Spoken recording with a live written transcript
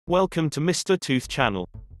Welcome to Mr. Tooth channel.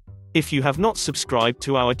 If you have not subscribed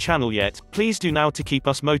to our channel yet, please do now to keep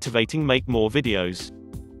us motivating make more videos.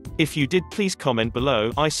 If you did, please comment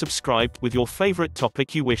below, I subscribed, with your favorite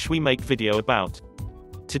topic you wish we make video about.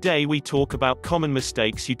 Today we talk about common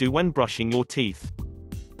mistakes you do when brushing your teeth.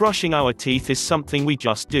 Brushing our teeth is something we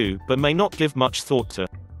just do, but may not give much thought to.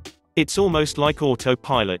 It's almost like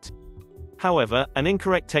autopilot. However, an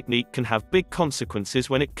incorrect technique can have big consequences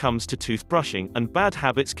when it comes to toothbrushing, and bad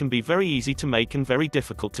habits can be very easy to make and very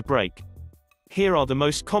difficult to break. Here are the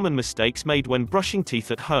most common mistakes made when brushing teeth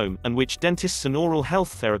at home, and which dentists and oral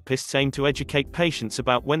health therapists aim to educate patients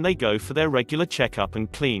about when they go for their regular checkup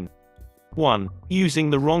and clean. 1. Using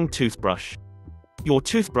the wrong toothbrush. Your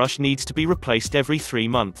toothbrush needs to be replaced every 3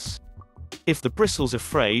 months. If the bristles are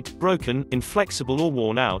frayed, broken, inflexible or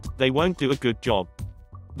worn out, they won't do a good job.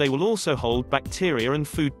 They will also hold bacteria and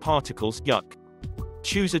food particles, yuck.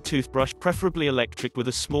 Choose a toothbrush, preferably electric, with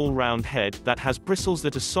a small round head that has bristles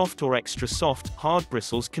that are soft or extra soft. Hard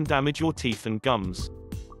bristles can damage your teeth and gums.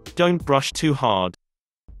 Don't brush too hard.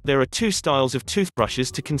 There are 2 styles of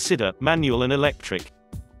toothbrushes to consider, manual and electric.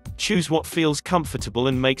 Choose what feels comfortable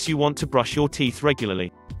and makes you want to brush your teeth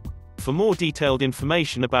regularly. For more detailed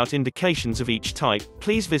information about indications of each type,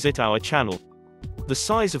 please visit our channel. The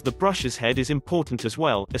size of the brush's head is important as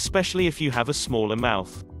well, especially if you have a smaller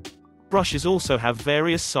mouth. Brushes also have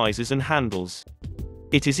various sizes and handles.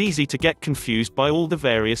 It is easy to get confused by all the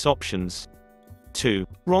various options. 2.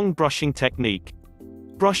 Wrong brushing technique.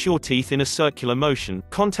 Brush your teeth in a circular motion,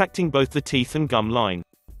 contacting both the teeth and gum line.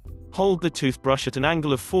 Hold the toothbrush at an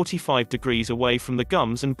angle of 45 degrees away from the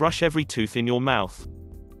gums and brush every tooth in your mouth.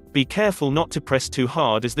 Be careful not to press too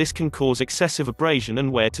hard, as this can cause excessive abrasion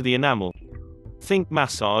and wear to the enamel. Think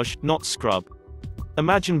massage, not scrub.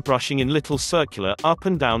 Imagine brushing in little circular, up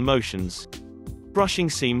and down motions. Brushing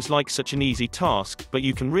seems like such an easy task, but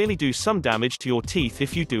you can really do some damage to your teeth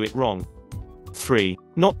if you do it wrong. 3.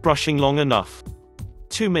 Not brushing long enough.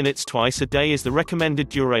 2 minutes twice a day is the recommended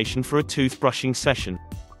duration for a toothbrushing session.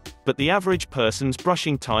 But the average person's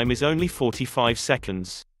brushing time is only 45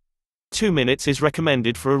 seconds. 2 minutes is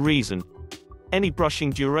recommended for a reason. Any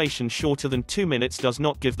brushing duration shorter than 2 minutes does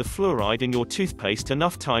not give the fluoride in your toothpaste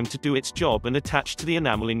enough time to do its job and attach to the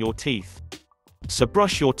enamel in your teeth. So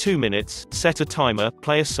brush your 2 minutes, set a timer,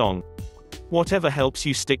 play a song. Whatever helps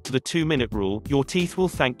you stick to the 2-minute rule, your teeth will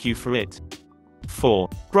thank you for it. 4.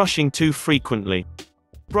 Brushing too frequently.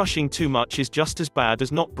 Brushing too much is just as bad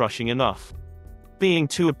as not brushing enough. Being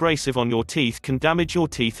too abrasive on your teeth can damage your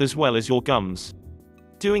teeth as well as your gums.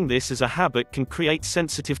 Doing this as a habit can create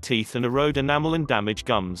sensitive teeth and erode enamel and damage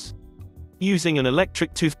gums. Using an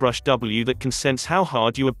electric toothbrush that can sense how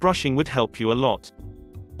hard you are brushing would help you a lot.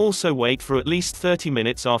 Also, wait for at least 30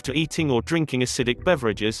 minutes after eating or drinking acidic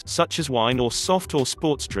beverages, such as wine or soft or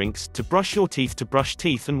sports drinks, to brush your teeth. To brush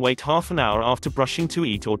teeth, and wait half an hour after brushing to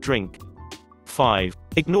eat or drink. 5.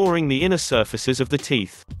 Ignoring the inner surfaces of the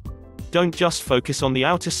teeth. Don't just focus on the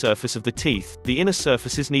outer surface of the teeth, the inner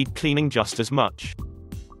surfaces need cleaning just as much.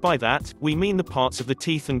 By that, we mean the parts of the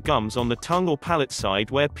teeth and gums on the tongue or palate side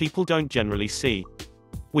where people don't generally see.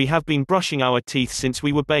 We have been brushing our teeth since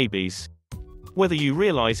we were babies. Whether you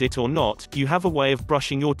realize it or not, you have a way of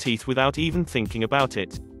brushing your teeth without even thinking about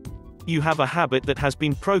it. You have a habit that has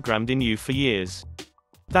been programmed in you for years.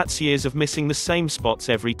 That's years of missing the same spots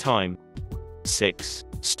every time. 6.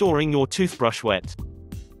 Storing your toothbrush wet.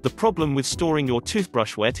 The problem with storing your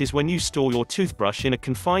toothbrush wet is when you store your toothbrush in a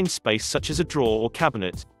confined space such as a drawer or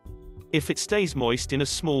cabinet. If it stays moist in a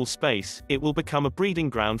small space, it will become a breeding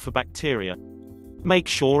ground for bacteria. Make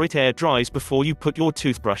sure it air dries before you put your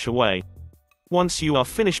toothbrush away. Once you are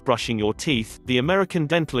finished brushing your teeth, the American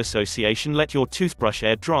Dental Association let your toothbrush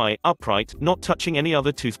air dry, upright, not touching any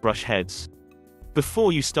other toothbrush heads.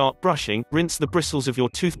 Before you start brushing, rinse the bristles of your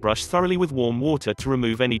toothbrush thoroughly with warm water to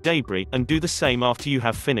remove any debris, and do the same after you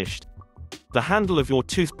have finished. The handle of your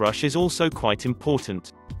toothbrush is also quite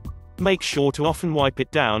important. Make sure to often wipe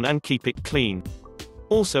it down and keep it clean.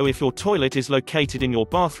 Also, if your toilet is located in your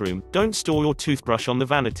bathroom, don't store your toothbrush on the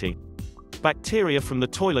vanity. Bacteria from the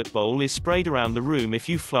toilet bowl is sprayed around the room if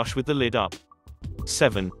you flush with the lid up.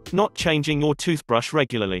 7. Not changing your toothbrush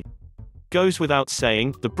regularly. Goes without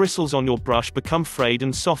saying, the bristles on your brush become frayed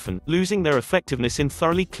and soften, losing their effectiveness in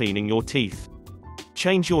thoroughly cleaning your teeth.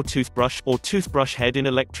 Change your toothbrush or toothbrush head in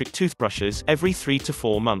electric toothbrushes every 3 to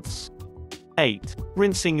 4 months. 8.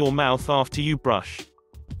 Rinsing your mouth after you brush.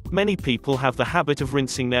 Many people have the habit of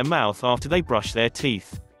rinsing their mouth after they brush their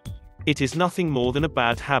teeth. It is nothing more than a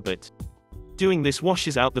bad habit. Doing this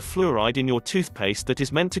washes out the fluoride in your toothpaste that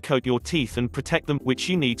is meant to coat your teeth and protect them, which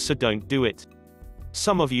you need, so don't do it.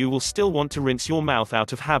 Some of you will still want to rinse your mouth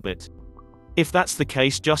out of habit. If that's the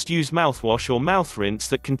case, just use mouthwash or mouth rinse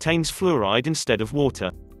that contains fluoride instead of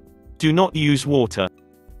water. Do not use water.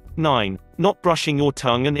 9. Not brushing your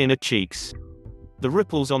tongue and inner cheeks. The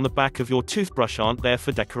ripples on the back of your toothbrush aren't there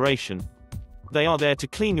for decoration. They are there to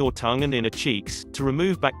clean your tongue and inner cheeks, to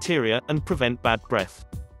remove bacteria, and prevent bad breath.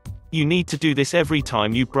 You need to do this every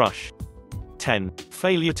time you brush. 10.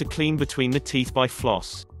 Failure to clean between the teeth by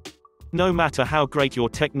floss. No matter how great your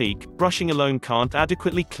technique, brushing alone can't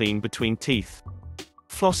adequately clean between teeth.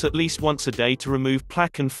 Floss at least once a day to remove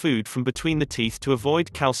plaque and food from between the teeth to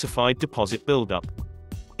avoid calcified deposit buildup.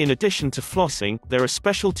 In addition to flossing, there are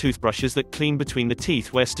special toothbrushes that clean between the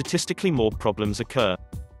teeth where statistically more problems occur.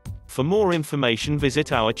 For more information,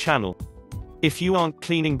 visit our channel. If you aren't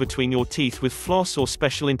cleaning between your teeth with floss or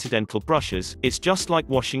special interdental brushes, it's just like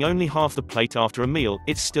washing only half the plate after a meal,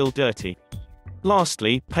 it's still dirty.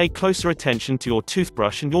 Lastly, pay closer attention to your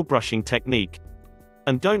toothbrush and your brushing technique.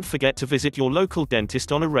 And don't forget to visit your local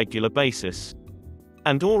dentist on a regular basis.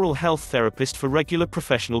 And oral health therapist for regular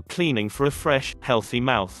professional cleaning for a fresh, healthy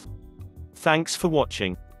mouth. Thanks for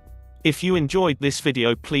watching. If you enjoyed this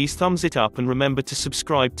video, please thumbs it up and remember to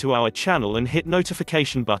subscribe to our channel and hit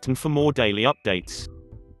notification button for more daily updates.